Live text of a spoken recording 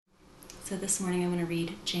So this morning I'm going to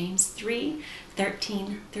read James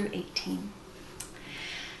 3:13 through 18.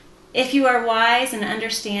 If you are wise and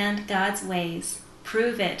understand God's ways,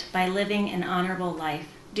 prove it by living an honorable life,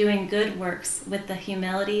 doing good works with the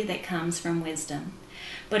humility that comes from wisdom.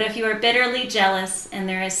 But if you are bitterly jealous and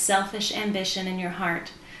there is selfish ambition in your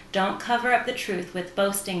heart, don't cover up the truth with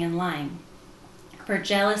boasting and lying. For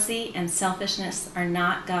jealousy and selfishness are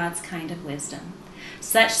not God's kind of wisdom.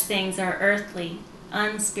 Such things are earthly,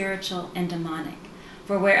 unspiritual, and demonic.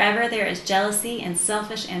 For wherever there is jealousy and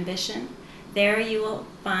selfish ambition, there you will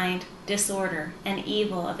find disorder and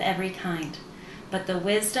evil of every kind. But the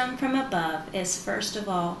wisdom from above is first of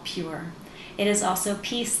all pure. It is also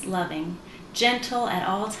peace-loving, gentle at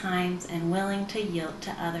all times, and willing to yield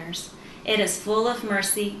to others. It is full of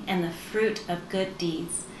mercy and the fruit of good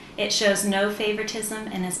deeds. It shows no favoritism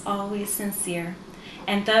and is always sincere.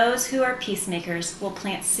 And those who are peacemakers will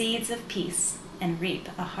plant seeds of peace and reap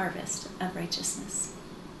a harvest of righteousness.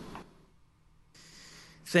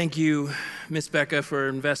 Thank you, Miss Becca, for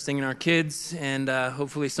investing in our kids, and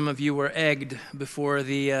hopefully some of you were egged before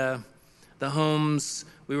the homes.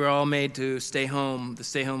 We were all made to stay home, the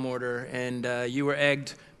stay-home order, and you were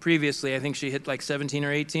egged previously. I think she hit like 17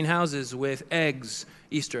 or 18 houses with eggs,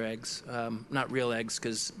 Easter eggs, not real eggs,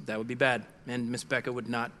 because that would be bad, and Miss Becca would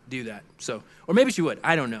not do that. So, or maybe she would.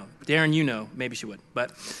 I don't know. Darren, you know, maybe she would.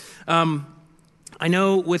 But I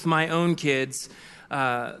know with my own kids,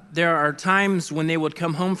 there are times when they would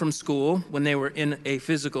come home from school, when they were in a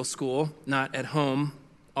physical school, not at home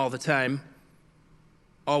all the time,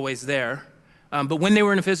 always there. But when they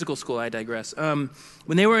were in a physical school, I digress.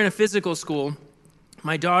 When they were in a physical school,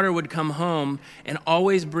 my daughter would come home and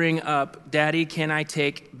always bring up, "Daddy, can I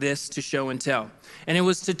take this to show and tell?" And it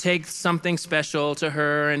was to take something special to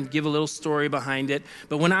her and give a little story behind it.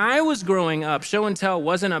 But when I was growing up, show and tell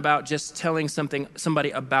wasn't about just telling somebody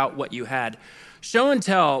about what you had. Show and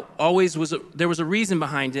tell always there was a reason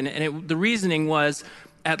behind it, and the reasoning was,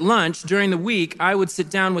 at lunch during the week, I would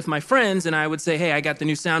sit down with my friends and I would say, "Hey, I got the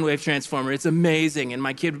new Soundwave transformer. It's amazing." And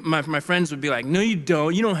my friends would be like, "No, you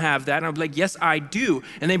don't. You don't have that." And I'd be like, "Yes, I do."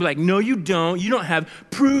 And they'd be like, "No, you don't. You don't have.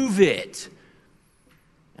 Prove it."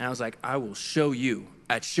 And I was like, "I will show you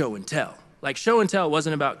at show and tell." Like, show and tell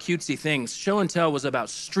wasn't about cutesy things. Show and tell was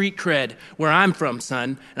about street cred, where I'm from,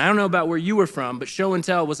 son. And I don't know about where you were from, but show and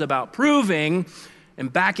tell was about proving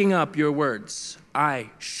and backing up your words.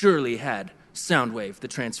 I surely had Soundwave, the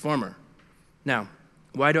transformer. Now,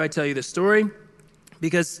 why do I tell you this story?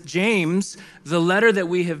 Because James, the letter that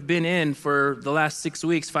we have been in for the last 6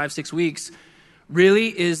 weeks, 5-6 weeks,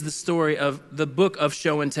 really is the story of the book of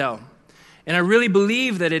show and tell. And I really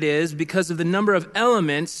believe that it is because of the number of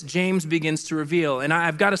elements James begins to reveal. And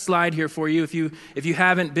I've got a slide here for you if you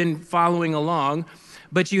haven't been following along.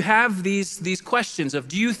 But you have these questions of,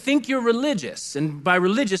 do you think you're religious? And by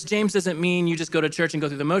religious, James doesn't mean you just go to church and go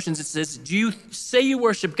through the motions. It says, do you say you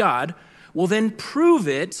worship God? Well, then prove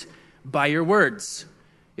it by your words.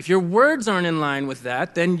 If your words aren't in line with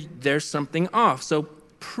that, then there's something off. So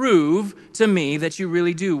prove to me that you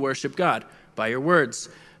really do worship God by your words.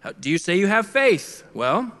 Do you say you have faith?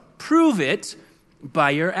 Well, prove it by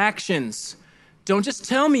your actions. Don't just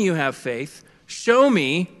tell me you have faith. Show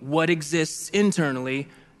me what exists internally,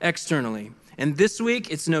 externally. And this week,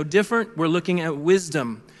 it's no different. We're looking at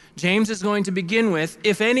wisdom. James is going to begin with,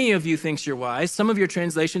 if any of you thinks you're wise. Some of your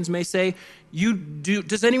translations may say,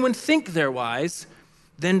 does anyone think they're wise?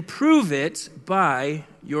 Then prove it by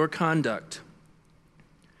your conduct.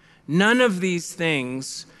 None of these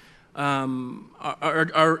things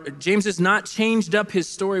James has not changed up his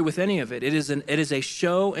story with any of it. It is a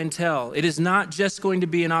show and tell. It is not just going to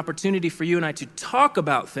be an opportunity for you and I to talk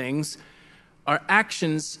about things. Our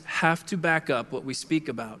actions have to back up what we speak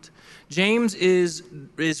about. James is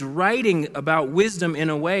writing about wisdom in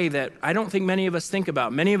a way that I don't think many of us think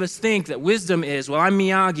about. Many of us think that wisdom is, well, I'm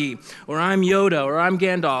Miyagi, or I'm Yoda, or I'm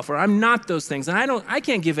Gandalf, or I'm not those things. And I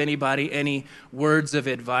can't give anybody any words of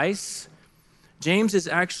advice. James is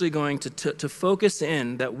actually going to focus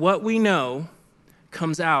in that what we know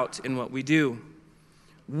comes out in what we do.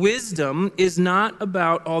 Wisdom is not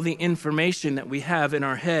about all the information that we have in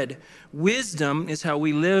our head. Wisdom is how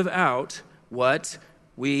we live out what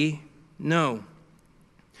we know.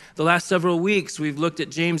 The last several weeks, we've looked at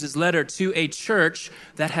James's letter to a church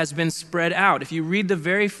that has been spread out. If you read the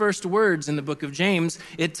very first words in the book of James,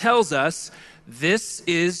 it tells us this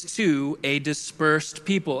is to a dispersed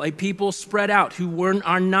people, a people spread out who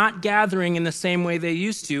are not gathering in the same way they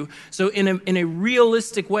used to. So in a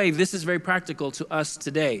realistic way, this is very practical to us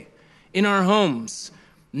today. In our homes,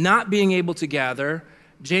 not being able to gather,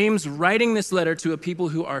 James writing this letter to a people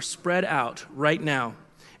who are spread out right now.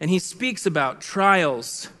 And he speaks about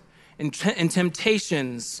trials and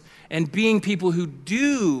temptations and being people who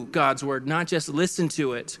do God's word, not just listen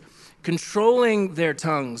to it, controlling their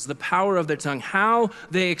tongues, the power of their tongue, how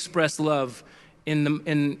they express love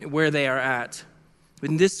in where they are at.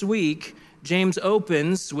 And this week, James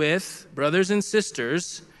opens with, brothers and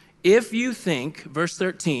sisters, if you think, verse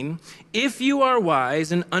 13, if you are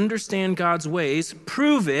wise and understand God's ways,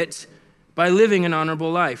 prove it by living an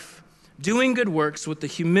honorable life, doing good works with the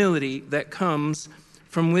humility that comes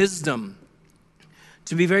from wisdom.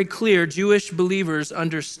 To be very clear, Jewish believers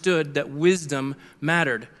understood that wisdom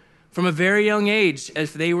mattered. From a very young age,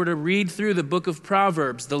 if they were to read through the book of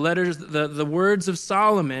Proverbs, the letters, the words of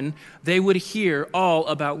Solomon, they would hear all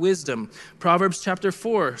about wisdom. Proverbs chapter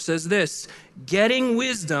 4 says this, getting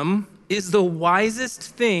wisdom is the wisest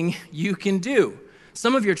thing you can do.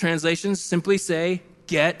 Some of your translations simply say,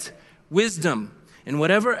 get wisdom. And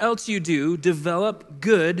whatever else you do, develop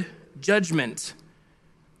good judgment.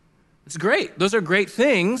 It's great. Those are great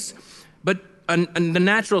things, but and the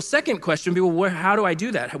natural second question would be, well, how do I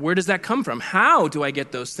do that? Where does that come from? How do I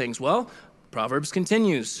get those things? Well, Proverbs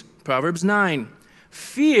continues. Proverbs 9.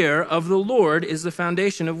 Fear of the Lord is the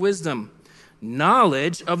foundation of wisdom.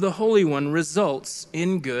 Knowledge of the Holy One results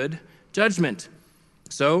in good judgment.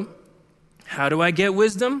 So, how do I get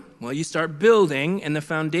wisdom? Well, you start building, and the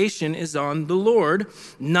foundation is on the Lord.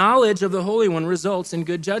 Knowledge of the Holy One results in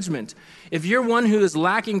good judgment. If you're one who is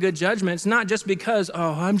lacking good judgment, it's not just because,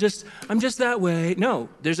 I'm just that way. No,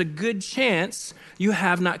 there's a good chance you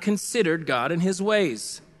have not considered God and his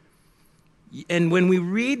ways. And when we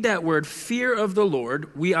read that word, fear of the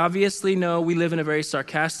Lord, we obviously know we live in a very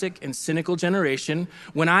sarcastic and cynical generation.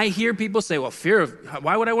 When I hear people say, well,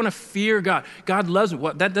 why would I want to fear God? God loves me.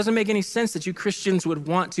 Well, that doesn't make any sense that you Christians would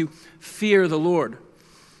want to fear the Lord.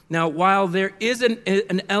 Now, while there is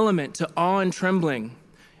an element to awe and trembling,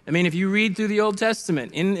 I mean, if you read through the Old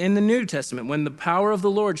Testament, in the New Testament, when the power of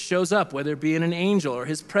the Lord shows up, whether it be in an angel or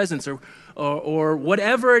his presence or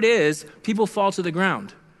whatever it is, people fall to the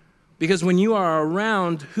ground. Because when you are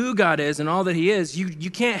around who God is and all that he is, you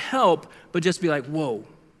can't help but just be like, whoa,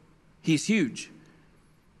 he's huge.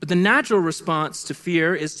 But the natural response to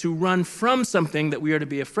fear is to run from something that we are to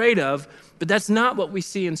be afraid of, but that's not what we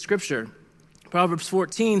see in Scripture. Proverbs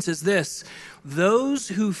 14 says this, those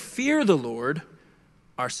who fear the Lord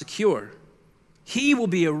are secure. He will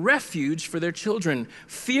be a refuge for their children.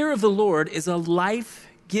 Fear of the Lord is a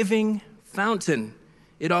life-giving fountain.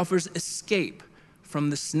 It offers escape from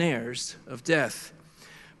the snares of death.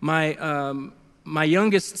 My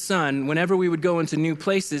youngest son, whenever we would go into new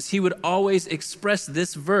places, he would always express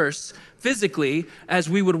this verse physically as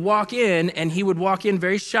we would walk in, and he would walk in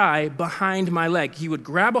very shy behind my leg. He would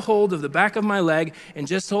grab a hold of the back of my leg and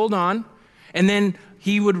just hold on, and then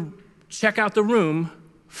he would check out the room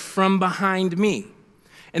from behind me.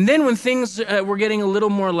 And then when things were getting a little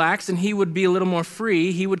more lax and he would be a little more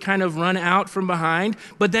free, he would kind of run out from behind.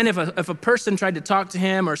 But then if a person tried to talk to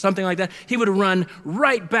him or something like that, he would run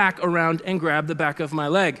right back around and grab the back of my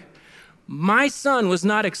leg. My son was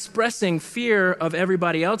not expressing fear of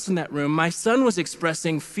everybody else in that room. My son was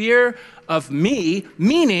expressing fear of me,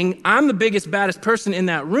 meaning I'm the biggest, baddest person in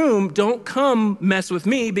that room. Don't come mess with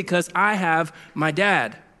me because I have my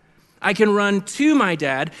dad. I can run to my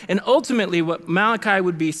dad, and ultimately what Malachi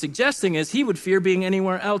would be suggesting is he would fear being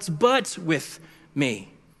anywhere else but with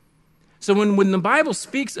me. So when the Bible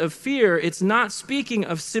speaks of fear, it's not speaking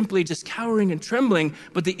of simply just cowering and trembling,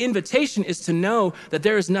 but the invitation is to know that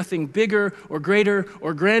there is nothing bigger or greater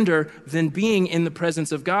or grander than being in the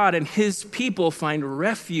presence of God, and his people find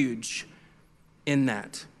refuge in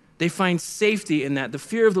that. They find safety in that. The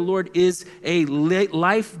fear of the Lord is a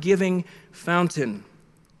life-giving fountain.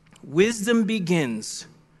 Wisdom begins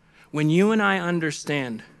when you and I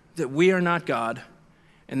understand that we are not God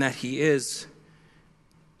and that he is.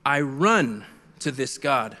 I run to this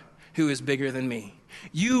God who is bigger than me.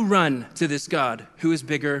 You run to this God who is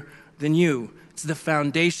bigger than you. It's the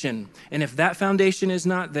foundation. And if that foundation is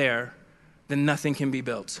not there, then nothing can be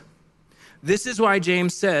built. This is why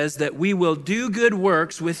James says that we will do good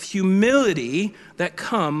works with humility that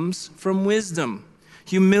comes from wisdom.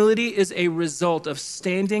 Humility is a result of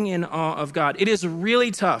standing in awe of God. It is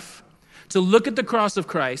really tough to look at the cross of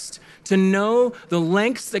Christ, to know the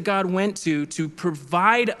lengths that God went to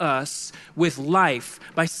provide us with life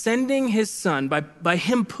by sending his son, by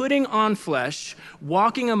him putting on flesh,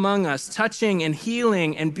 walking among us, touching and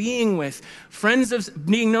healing and being with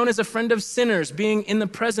being known as a friend of sinners, being in the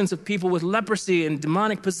presence of people with leprosy and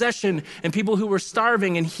demonic possession and people who were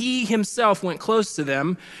starving, and he himself went close to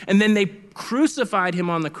them, and then they crucified him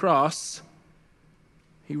on the cross.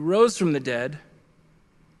 He rose from the dead.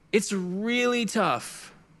 It's really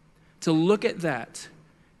tough to look at that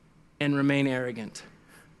and remain arrogant.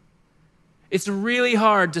 It's really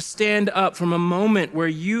hard to stand up from a moment where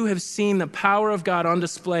you have seen the power of God on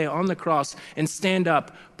display on the cross and stand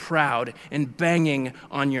up proud and banging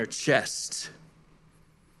on your chest.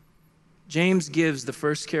 James gives the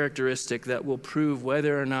first characteristic that will prove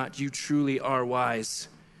whether or not you truly are wise,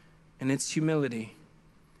 and it's humility.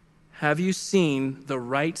 Have you seen the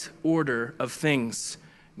right order of things?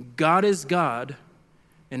 God is God,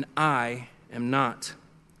 and I am not.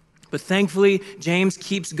 But thankfully, James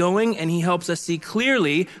keeps going, and he helps us see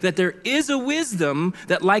clearly that there is a wisdom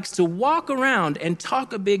that likes to walk around and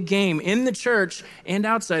talk a big game in the church and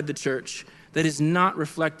outside the church that is not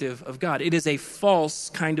reflective of God. It is a false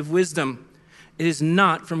kind of wisdom. It is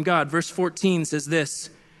not from God. Verse 14 says this,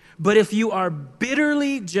 "But if you are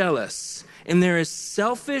bitterly jealous and there is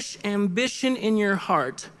selfish ambition in your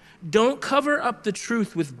heart, don't cover up the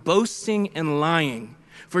truth with boasting and lying.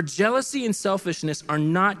 For jealousy and selfishness are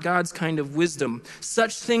not God's kind of wisdom.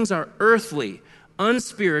 Such things are earthly,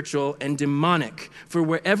 unspiritual, and demonic. For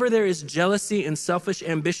wherever there is jealousy and selfish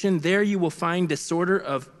ambition, there you will find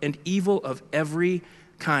disorder and evil of every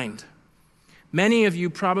kind." Many of you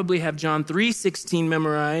probably have John 3:16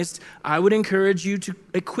 memorized. I would encourage you to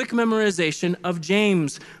a quick memorization of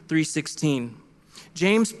James 3:16.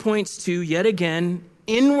 James points to, yet again,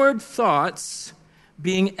 inward thoughts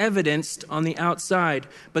being evidenced on the outside.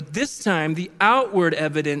 But this time, the outward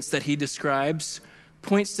evidence that he describes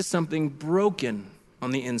points to something broken on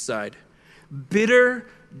the inside. Bitter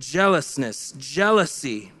jealousness,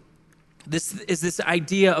 jealousy. This is this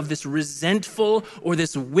idea of this resentful or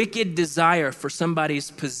this wicked desire for somebody's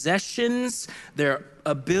possessions, their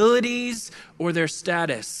abilities, or their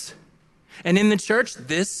status. And in the church,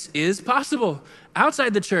 this is possible.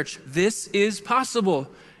 Outside the church, this is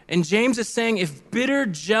possible. And James is saying if bitter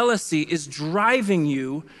jealousy is driving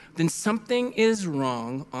you, then something is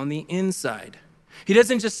wrong on the inside. He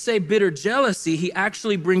doesn't just say bitter jealousy, he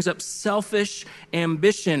actually brings up selfish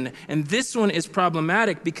ambition. And this one is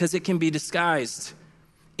problematic because it can be disguised.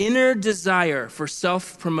 Inner desire for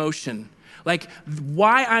self-promotion. Like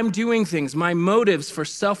why I'm doing things, my motives for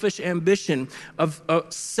selfish ambition, of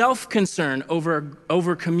self-concern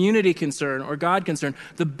over community concern or God concern.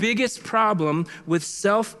 The biggest problem with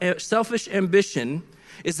selfish ambition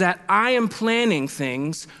is that I am planning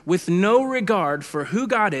things with no regard for who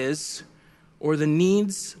God is or the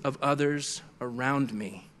needs of others around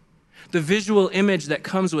me. The visual image that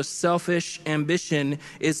comes with selfish ambition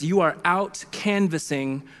is you are out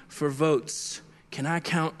canvassing for votes. Can I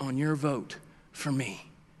count on your vote for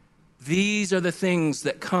me? These are the things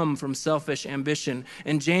that come from selfish ambition.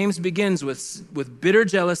 And James begins with bitter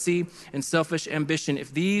jealousy and selfish ambition.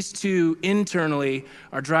 If these two internally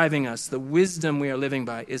are driving us, the wisdom we are living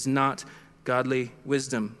by is not godly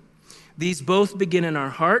wisdom. These both begin in our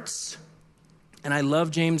hearts, and I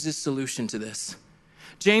love James's solution to this.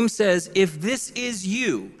 James says, if this is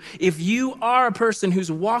you, if you are a person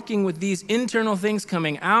who's walking with these internal things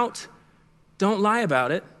coming out, don't lie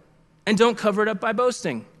about it and don't cover it up by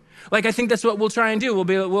boasting. Like, I think that's what we'll try and do. We'll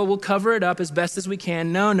be like, well, we'll cover it up as best as we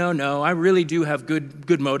can. No, I really do have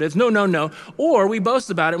good motives. No. Or we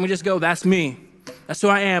boast about it and we just go, that's me. That's who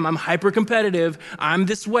I am. I'm hyper competitive. I'm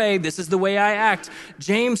this way. This is the way I act.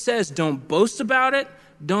 James says, don't boast about it.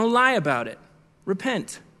 Don't lie about it.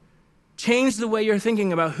 Repent. Change the way you're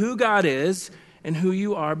thinking about who God is and who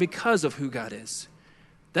you are because of who God is.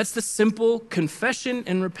 That's the simple confession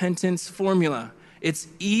and repentance formula. It's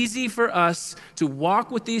easy for us to walk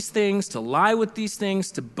with these things, to lie with these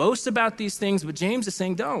things, to boast about these things, but James is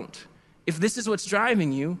saying don't. If this is what's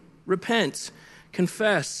driving you, repent,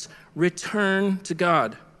 confess, return to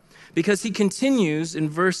God. Because he continues in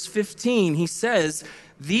verse 15, he says,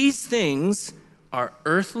 these things are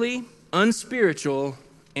earthly, unspiritual,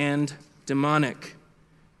 and demonic.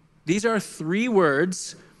 These are three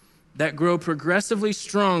words that grow progressively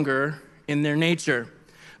stronger in their nature.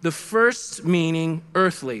 The first meaning,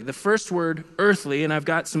 earthly. The first word, earthly, and I've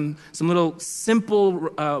got some little simple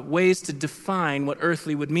ways to define what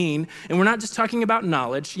earthly would mean. And we're not just talking about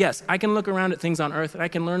knowledge. Yes, I can look around at things on earth and I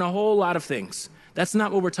can learn a whole lot of things. That's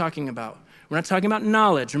not what we're talking about. We're not talking about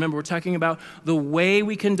knowledge. Remember, we're talking about the way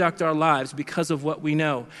we conduct our lives because of what we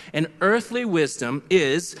know. And earthly wisdom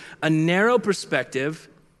is a narrow perspective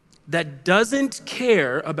that doesn't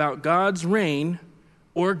care about God's reign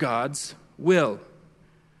or God's will.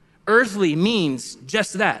 Earthly means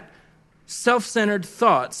just that, self-centered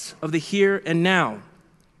thoughts of the here and now.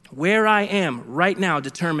 Where I am right now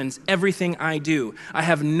determines everything I do. I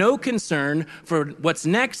have no concern for what's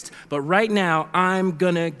next, but right now I'm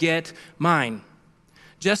gonna get mine.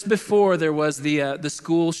 Just before there was the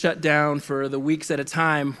school shut down for the weeks at a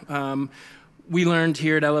time, we learned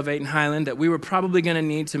here at Elevate in Highland that we were probably going to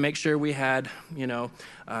need to make sure we had,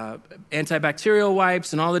 antibacterial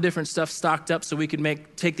wipes and all the different stuff stocked up so we could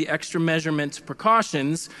take the extra measurement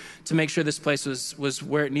precautions to make sure this place was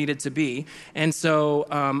where it needed to be. And so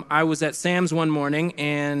I was at Sam's one morning,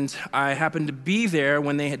 and I happened to be there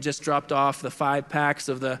when they had just dropped off the 5 packs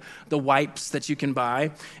of the wipes that you can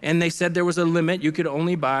buy. And they said there was a limit. You could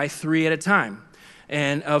only buy 3 at a time.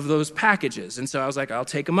 And of those packages. And so I was like, I'll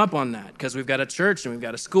take them up on that, because we've got a church and we've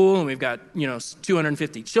got a school and we've got,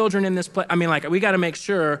 250 children in this place. I mean, we got to make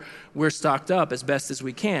sure we're stocked up as best as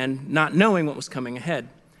we can, not knowing what was coming ahead.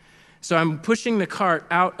 So I'm pushing the cart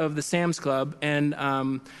out of the Sam's Club, and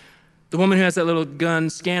the woman who has that little gun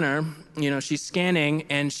scanner, she's scanning,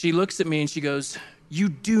 and she looks at me and she goes, "You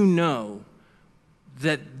do know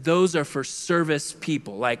that those are for service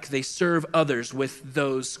people, like they serve others with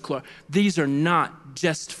those clothes. These are not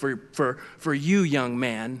just for you, young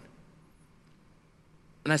man."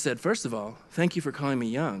 And I said, "First of all, thank you for calling me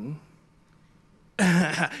young."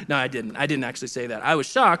 No, I didn't. I didn't actually say that. I was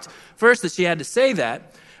shocked, first, that she had to say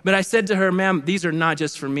that. But I said to her, "Ma'am, these are not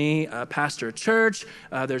just for me, pastor a church.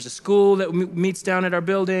 There's a school that meets down at our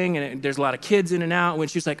building, and there's a lot of kids in and out." When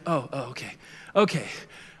she was like, oh, okay.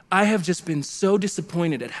 I have just been so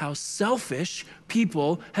disappointed at how selfish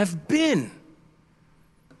people have been.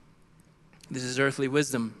 This is earthly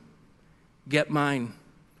wisdom. Get mine.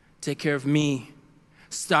 Take care of me.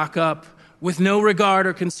 Stock up with no regard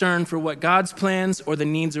or concern for what God's plans or the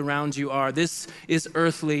needs around you are. This is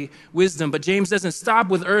earthly wisdom. But James doesn't stop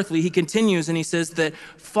with earthly. He continues and he says that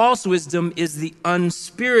false wisdom is the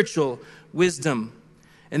unspiritual wisdom.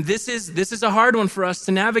 And this is a hard one for us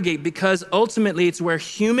to navigate, because ultimately it's where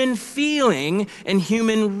human feeling and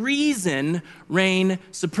human reason reign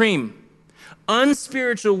supreme.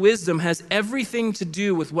 Unspiritual wisdom has everything to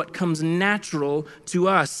do with what comes natural to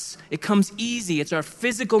us. It comes easy. It's our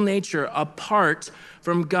physical nature apart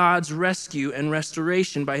from God's rescue and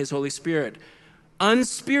restoration by his Holy Spirit.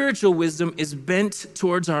 Unspiritual wisdom is bent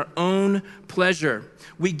towards our own pleasure.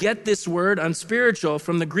 We get this word unspiritual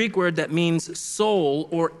from the Greek word that means soul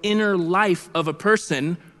or inner life of a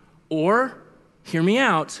person, or, hear me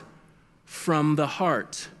out, from the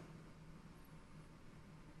heart.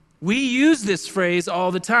 We use this phrase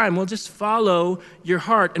all the time. Well, just follow your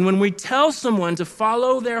heart. And when we tell someone to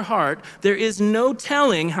follow their heart, there is no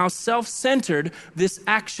telling how self-centered this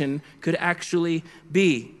action could actually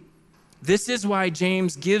be. This is why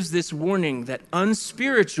James gives this warning that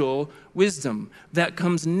unspiritual wisdom that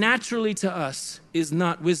comes naturally to us is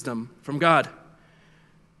not wisdom from God.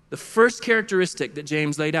 The first characteristic that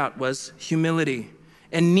James laid out was humility.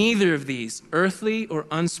 And neither of these, earthly or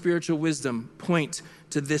unspiritual wisdom, point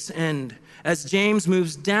to this end. As James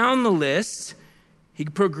moves down the list, he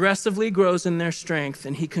progressively grows in their strength,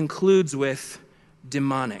 and he concludes with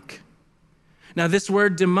demonic. Now, this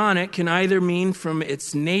word demonic can either mean from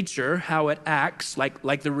its nature, how it acts,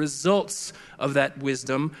 like the results of that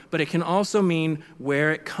wisdom, but it can also mean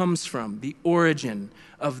where it comes from, the origin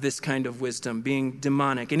of this kind of wisdom being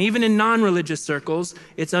demonic. And even in non-religious circles,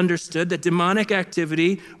 it's understood that demonic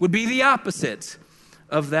activity would be the opposite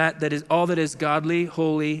of that is all that is godly,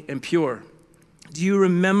 holy, and pure. Do you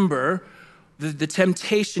remember the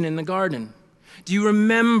temptation in the garden? Do you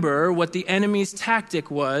remember what the enemy's tactic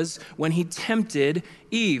was when he tempted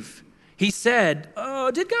Eve? He said, "Oh,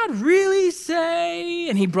 did God really say?"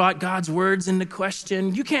 And he brought God's words into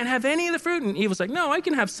question. "You can't have any of the fruit." And Eve was like, "No, I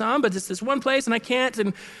can have some, but it's this one place and I can't.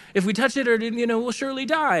 And if we touch it, we'll surely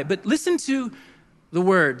die." But listen to the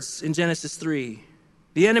words in Genesis 3.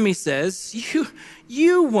 The enemy says,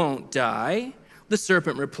 you won't die." The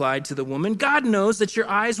serpent replied to the woman, "God knows that your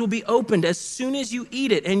eyes will be opened as soon as you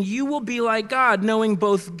eat it, and you will be like God, knowing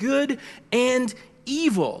both good and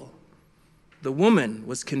evil." The woman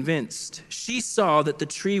was convinced. She saw that the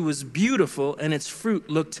tree was beautiful and its fruit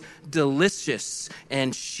looked delicious,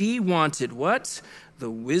 and she wanted what?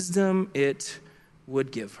 The wisdom it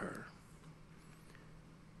would give her.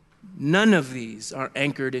 None of these are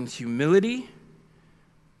anchored in humility,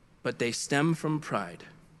 but they stem from pride.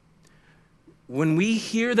 When we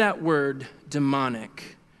hear that word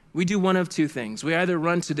demonic, we do one of two things. We either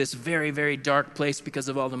run to this very, very dark place because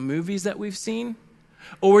of all the movies that we've seen,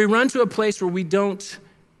 or we run to a place where we don't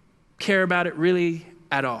care about it really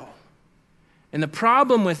at all. And the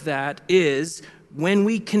problem with that is when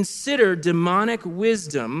we consider demonic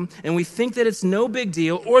wisdom and we think that it's no big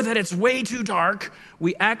deal or that it's way too dark,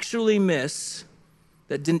 we actually miss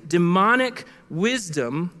that demonic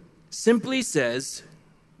wisdom simply says,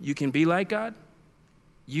 you can be like God.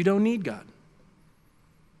 You don't need God.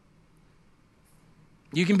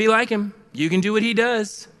 You can be like him. You can do what he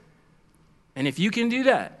does. And if you can do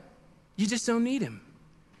that, you just don't need him.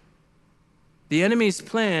 The enemy's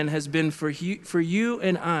plan has been for you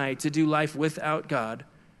and I to do life without God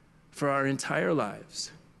for our entire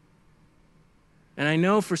lives. And I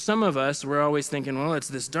know for some of us, we're always thinking, well, it's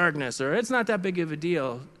this darkness, or it's not that big of a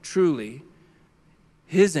deal. Truly,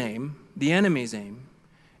 his aim, the enemy's aim,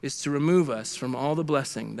 is to remove us from all the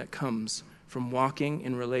blessing that comes from walking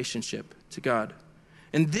in relationship to God.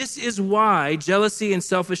 And this is why jealousy and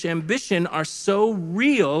selfish ambition are so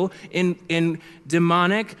real in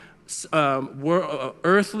demonic,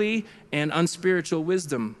 earthly, and unspiritual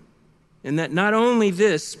wisdom. And that not only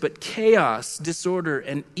this, but chaos, disorder,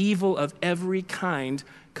 and evil of every kind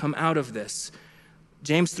come out of this.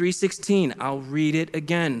 James 3:16, I'll read it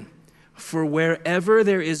again. For wherever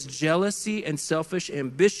there is jealousy and selfish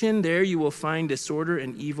ambition, there you will find disorder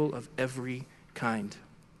and evil of every kind.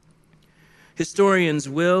 Historians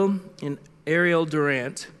Will and Ariel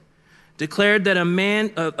Durant declared that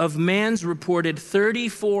man's reported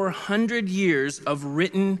 3,400 years of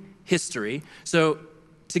written history. So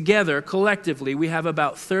together, collectively, we have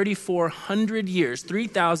about 3,400 years,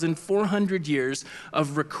 3,400 years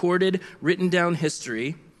of recorded, written down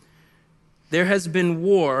history. There has been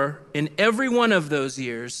war in every one of those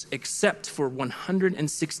years except for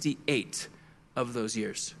 168 of those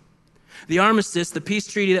years. The armistice, the peace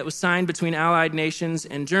treaty that was signed between Allied nations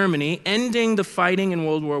and Germany, ending the fighting in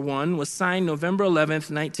World War I, was signed November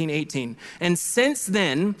 11th, 1918. And since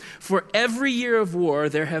then, for every year of war,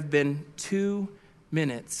 there have been 2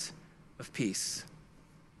 minutes of peace.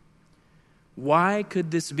 Why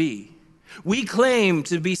could this be? We claim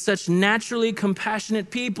to be such naturally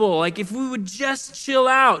compassionate people. Like if we would just chill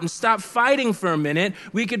out and stop fighting for a minute,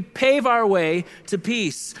 we could pave our way to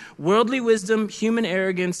peace. Worldly wisdom, human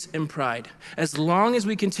arrogance, and pride. As long as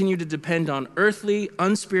we continue to depend on earthly,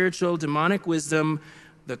 unspiritual, demonic wisdom,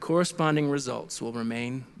 the corresponding results will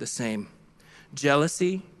remain the same.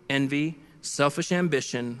 Jealousy, envy, selfish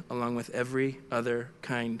ambition, along with every other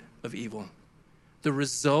kind of evil. The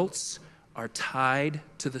results are tied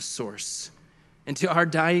to the source. And to our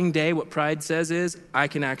dying day, what pride says is, I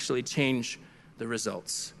can actually change the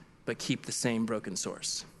results, but keep the same broken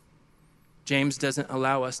source. James doesn't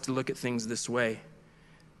allow us to look at things this way.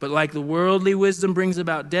 But like the worldly wisdom brings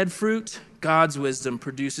about dead fruit, God's wisdom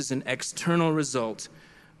produces an external result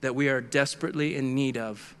that we are desperately in need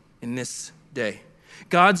of in this day.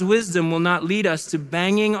 God's wisdom will not lead us to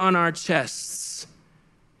banging on our chests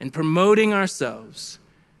and promoting ourselves,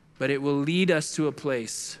 but it will lead us to a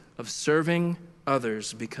place of serving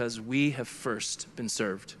others because we have first been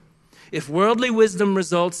served. If worldly wisdom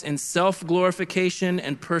results in self-glorification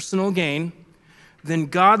and personal gain, then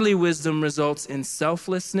godly wisdom results in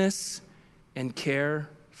selflessness and care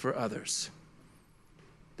for others.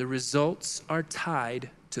 The results are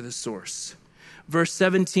tied to the source. Verse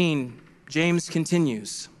 17, James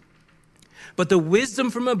continues, but the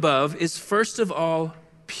wisdom from above is first of all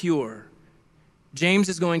pure. James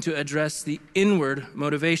is going to address the inward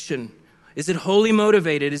motivation. Is it wholly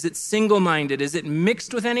motivated? Is it single-minded? Is it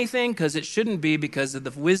mixed with anything? Because it shouldn't be, because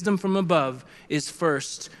the wisdom from above is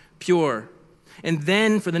first pure. And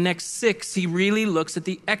then for the next 6, he really looks at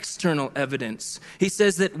the external evidence. He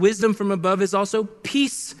says that wisdom from above is also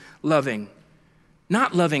peace-loving.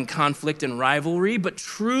 Not loving conflict and rivalry, but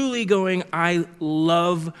truly going, I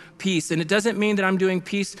love peace. And it doesn't mean that I'm doing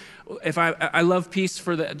peace if I love peace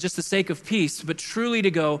for just the sake of peace, but truly to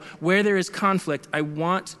go, where there is conflict, I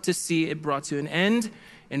want to see it brought to an end.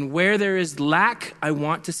 And where there is lack, I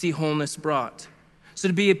want to see wholeness brought. So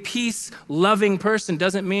to be a peace-loving person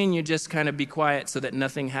doesn't mean you just kind of be quiet so that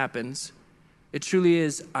nothing happens. It truly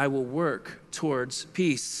is, I will work towards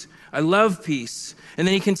peace. I love peace. And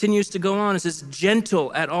then he continues to go on and says,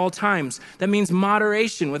 gentle at all times. That means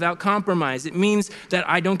moderation without compromise. It means that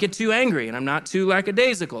I don't get too angry and I'm not too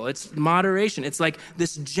lackadaisical. It's moderation. It's like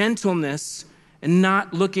this gentleness and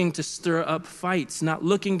not looking to stir up fights, not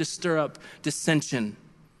looking to stir up dissension.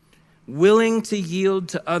 Willing to yield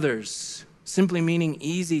to others, simply meaning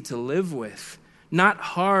easy to live with. Not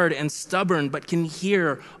hard and stubborn, but can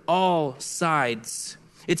hear all sides.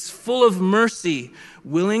 It's full of mercy,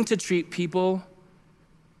 willing to treat people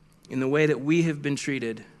in the way that we have been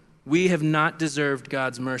treated. We have not deserved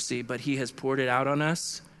God's mercy, but he has poured it out on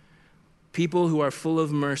us. People who are full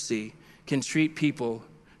of mercy can treat people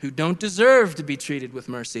who don't deserve to be treated with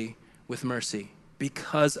mercy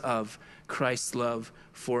because of Christ's love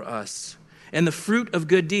for us. And the fruit of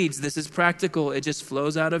good deeds, this is practical. It just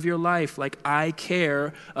flows out of your life. Like I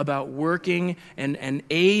care about working and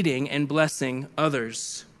aiding and blessing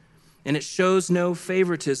others. And it shows no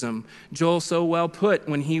favoritism. Joel so well put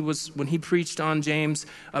when he preached on James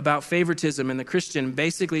about favoritism in the Christian,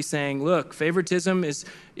 basically saying, look, favoritism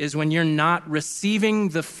is when you're not receiving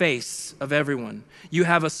the face of everyone. You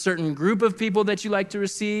have a certain group of people that you like to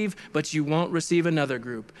receive, but you won't receive another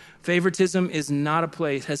group. Favoritism has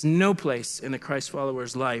no place in the Christ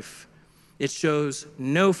follower's life. It shows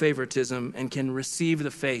no favoritism and can receive the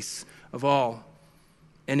face of all.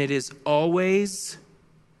 And it is always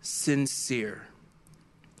sincere.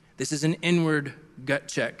 This is an inward gut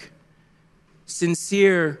check.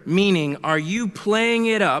 Sincere meaning, are you playing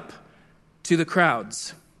it up to the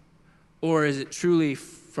crowds? Or is it truly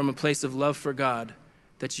from a place of love for God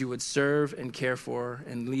that you would serve and care for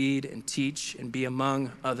and lead and teach and be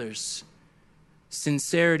among others?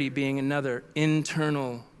 Sincerity being another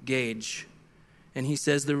internal gauge. And he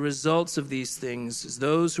says the results of these things is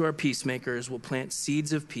those who are peacemakers will plant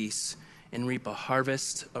seeds of peace and reap a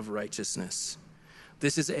harvest of righteousness.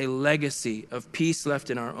 This is a legacy of peace left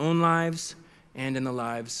in our own lives and in the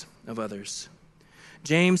lives of others.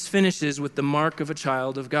 James finishes with the mark of a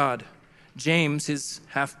child of God. James, his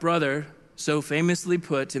half-brother, so famously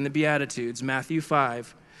put in the Beatitudes, Matthew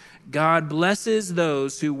 5, God blesses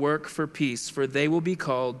those who work for peace, for they will be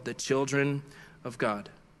called the children of God.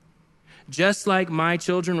 Just like my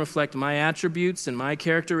children reflect my attributes and my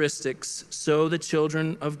characteristics, so the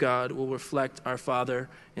children of God will reflect our Father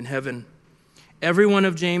in heaven. Every one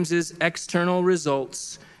of James's external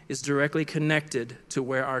results is directly connected to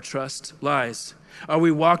where our trust lies. Are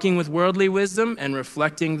we walking with worldly wisdom and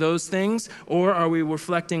reflecting those things, or are we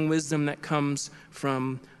reflecting wisdom that comes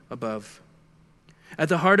from above? At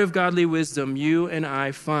the heart of godly wisdom, you and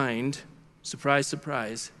I find, surprise,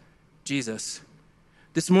 surprise, Jesus.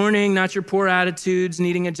 This morning, not your poor attitudes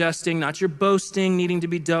needing adjusting, not your boasting needing to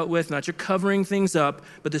be dealt with, not your covering things up,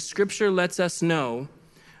 but the scripture lets us know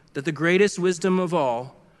that the greatest wisdom of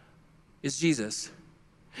all is Jesus.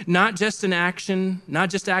 Not just an action, not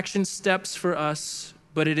just action steps for us,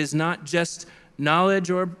 but it is not just knowledge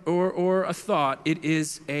or a thought, it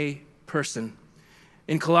is a person.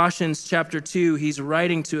 In Colossians chapter 2, he's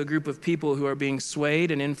writing to a group of people who are being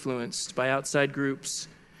swayed and influenced by outside groups.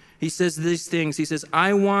 He says these things. He says,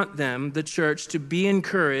 I want them, the church, to be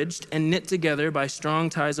encouraged and knit together by strong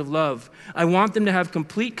ties of love. I want them to have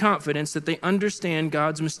complete confidence that they understand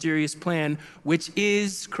God's mysterious plan, which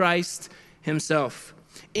is Christ himself.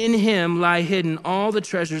 In him lie hidden all the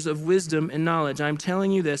treasures of wisdom and knowledge. I'm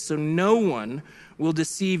telling you this so no one will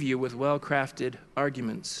deceive you with well-crafted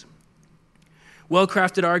arguments.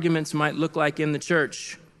 Well-crafted arguments might look like in the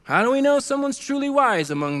church. How do we know someone's truly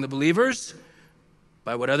wise among the believers?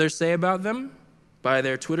 By what others say about them, by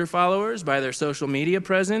their Twitter followers, by their social media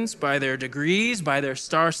presence, by their degrees, by their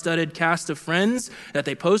star-studded cast of friends that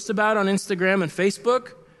they post about on Instagram and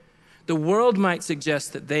Facebook. The world might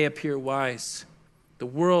suggest that they appear wise. The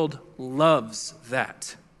world loves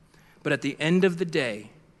that. But at the end of the day,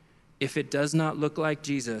 if it does not look like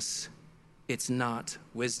Jesus, it's not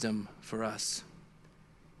wisdom for us.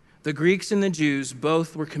 The Greeks and the Jews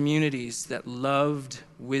both were communities that loved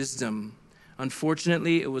wisdom.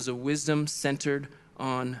 Unfortunately, it was a wisdom centered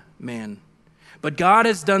on man. But God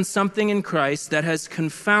has done something in Christ that has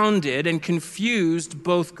confounded and confused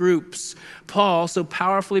both groups. Paul so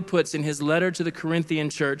powerfully puts in his letter to the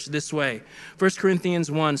Corinthian church this way. 1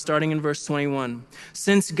 Corinthians 1, starting in verse 21.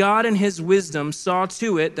 Since God in his wisdom saw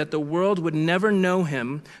to it that the world would never know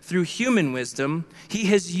him through human wisdom, he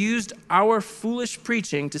has used our foolish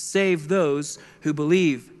preaching to save those who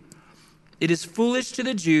believe. It is foolish to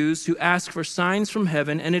the Jews who ask for signs from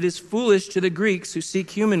heaven, and it is foolish to the Greeks who seek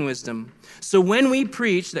human wisdom. So when we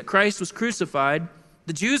preach that Christ was crucified,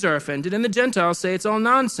 the Jews are offended, and the Gentiles say it's all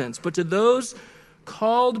nonsense. But to those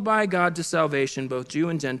called by God to salvation, both Jew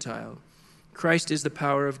and Gentile, Christ is the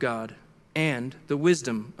power of God and the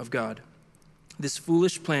wisdom of God. This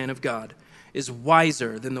foolish plan of God is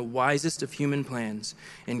wiser than the wisest of human plans,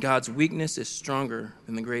 and God's weakness is stronger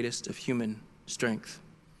than the greatest of human strength.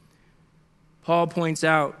 Paul points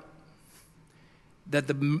out that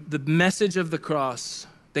the message of the cross,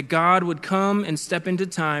 that God would come and step into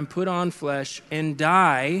time, put on flesh, and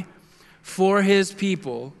die for his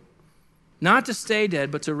people, not to stay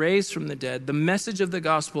dead, but to raise from the dead. The message of the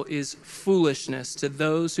gospel is foolishness to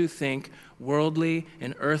those who think worldly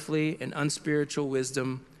and earthly and unspiritual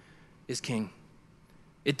wisdom is king.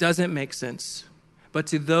 It doesn't make sense. But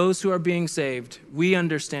to those who are being saved, we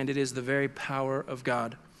understand it is the very power of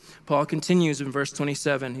God. Paul continues in verse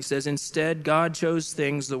 27. He says, instead, God chose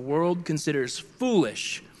things the world considers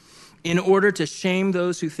foolish in order to shame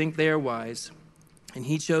those who think they are wise. And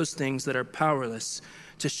he chose things that are powerless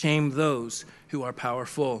to shame those who are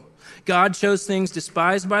powerful. God chose things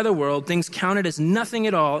despised by the world, things counted as nothing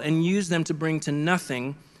at all, and used them to bring to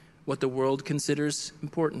nothing what the world considers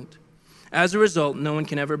important. As a result, no one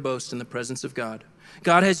can ever boast in the presence of God.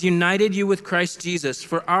 God has united you with Christ Jesus.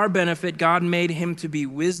 For our benefit, God made him to be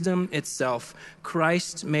wisdom itself.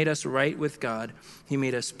 Christ made us right with God. He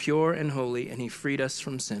made us pure and holy, and he freed us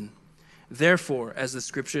from sin. Therefore, as the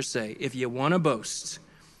scriptures say, if you want to boast,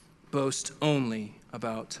 boast only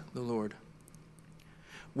about the Lord.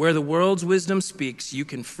 Where the world's wisdom speaks, you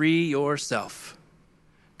can free yourself.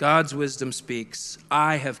 God's wisdom speaks,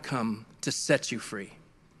 I have come to set you free.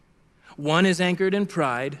 One is anchored in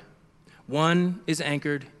pride. One is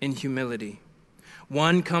anchored in humility.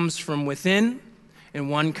 One comes from within, and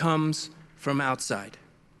one comes from outside.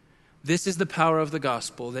 This is the power of the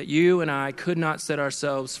gospel, that you and I could not set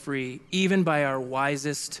ourselves free, even by our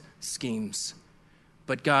wisest schemes.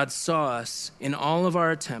 But God saw us in all of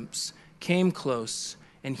our attempts, came close,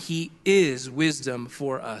 and he is wisdom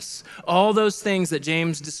for us. All those things that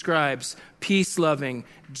James describes, peace-loving,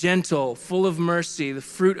 gentle, full of mercy, the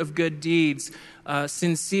fruit of good deeds,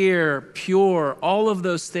 sincere, pure, all of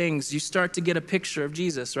those things, you start to get a picture of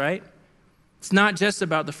Jesus, right? It's not just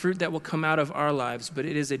about the fruit that will come out of our lives, but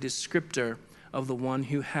it is a descriptor of the one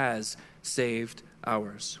who has saved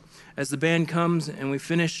ours. As the band comes and we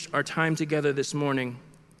finish our time together this morning,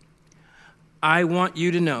 I want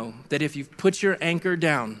you to know that if you've put your anchor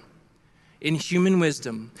down in human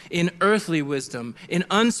wisdom, in earthly wisdom, in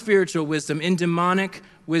unspiritual wisdom, in demonic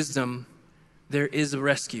wisdom, there is a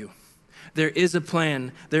rescue. There is a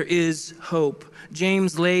plan. There is hope.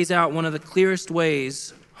 James lays out one of the clearest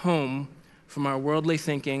ways home from our worldly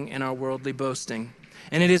thinking and our worldly boasting.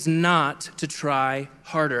 And it is not to try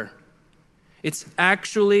harder. It's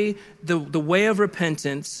actually the way of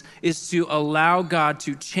repentance is to allow God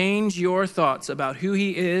to change your thoughts about who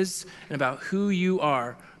he is and about who you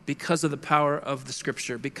are because of the power of the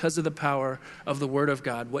scripture, because of the power of the word of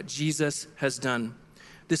God, what Jesus has done.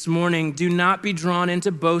 This morning, do not be drawn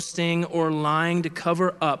into boasting or lying to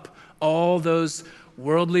cover up all those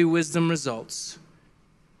worldly wisdom results.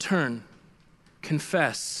 Turn,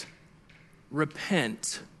 confess,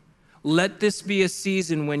 repent. Let this be a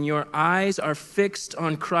season when your eyes are fixed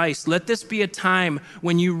on Christ. Let this be a time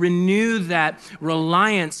when you renew that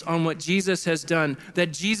reliance on what Jesus has done,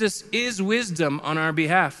 that Jesus is wisdom on our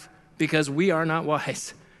behalf, because we are not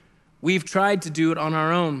wise. We've tried to do it on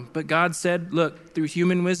our own, but God said, look, through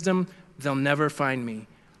human wisdom, they'll never find me.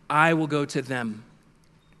 I will go to them.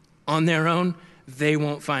 On their own, they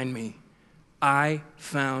won't find me. I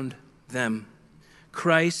found them.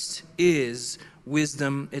 Christ is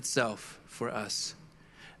wisdom itself for us.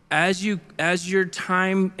 As your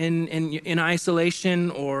time in isolation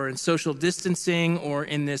or in social distancing or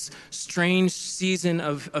in this strange season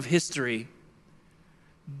of history,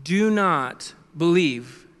 do not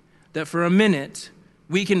believe that for a minute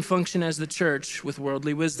we can function as the church with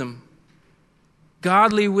worldly wisdom.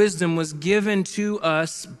 Godly wisdom was given to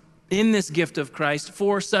us in this gift of Christ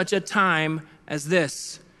for such a time as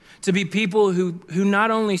this. To be people who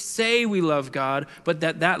not only say we love God, but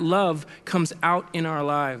that love comes out in our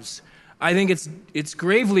lives. I think it's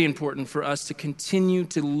gravely important for us to continue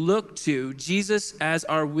to look to Jesus as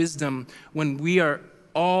our wisdom when we are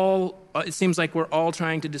all, it seems like we're all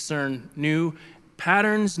trying to discern new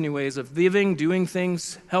patterns, new ways of living, doing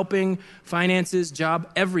things, helping, finances, job,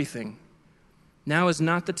 everything. Now is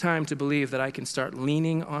not the time to believe that I can start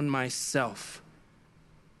leaning on myself.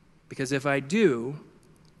 Because if I do,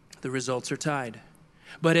 the results are tied.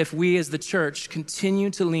 But if we as the church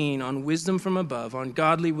continue to lean on wisdom from above, on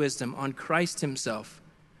godly wisdom, on Christ himself,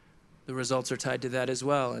 the results are tied to that as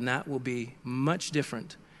well. And that will be much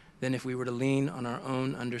different than if we were to lean on our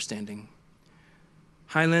own understanding.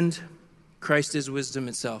 Highland, Christ is wisdom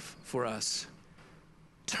itself for us.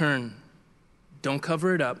 Turn. Don't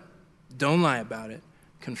cover it up. Don't lie about it.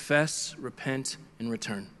 Confess, repent, and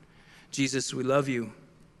return. Jesus, we love you.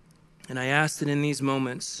 And I ask that in these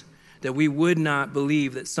moments that we would not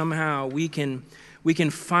believe that somehow we can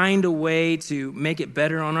find a way to make it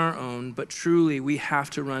better on our own, but truly we have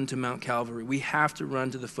to run to Mount Calvary. We have to run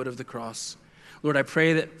to the foot of the cross. Lord, I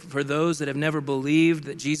pray that for those that have never believed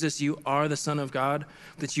that Jesus, you are the Son of God,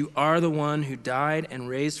 that you are the one who died and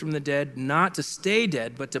raised from the dead, not to stay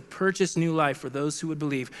dead, but to purchase new life for those who would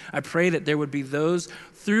believe. I pray that there would be those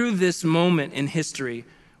through this moment in history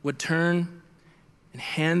would turn and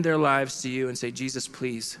hand their lives to you and say, Jesus,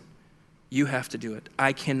 please, you have to do it.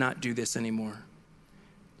 I cannot do this anymore.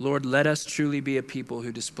 Lord, let us truly be a people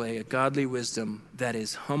who display a godly wisdom that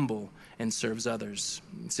is humble and serves others.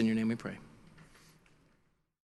 It's in your name we pray.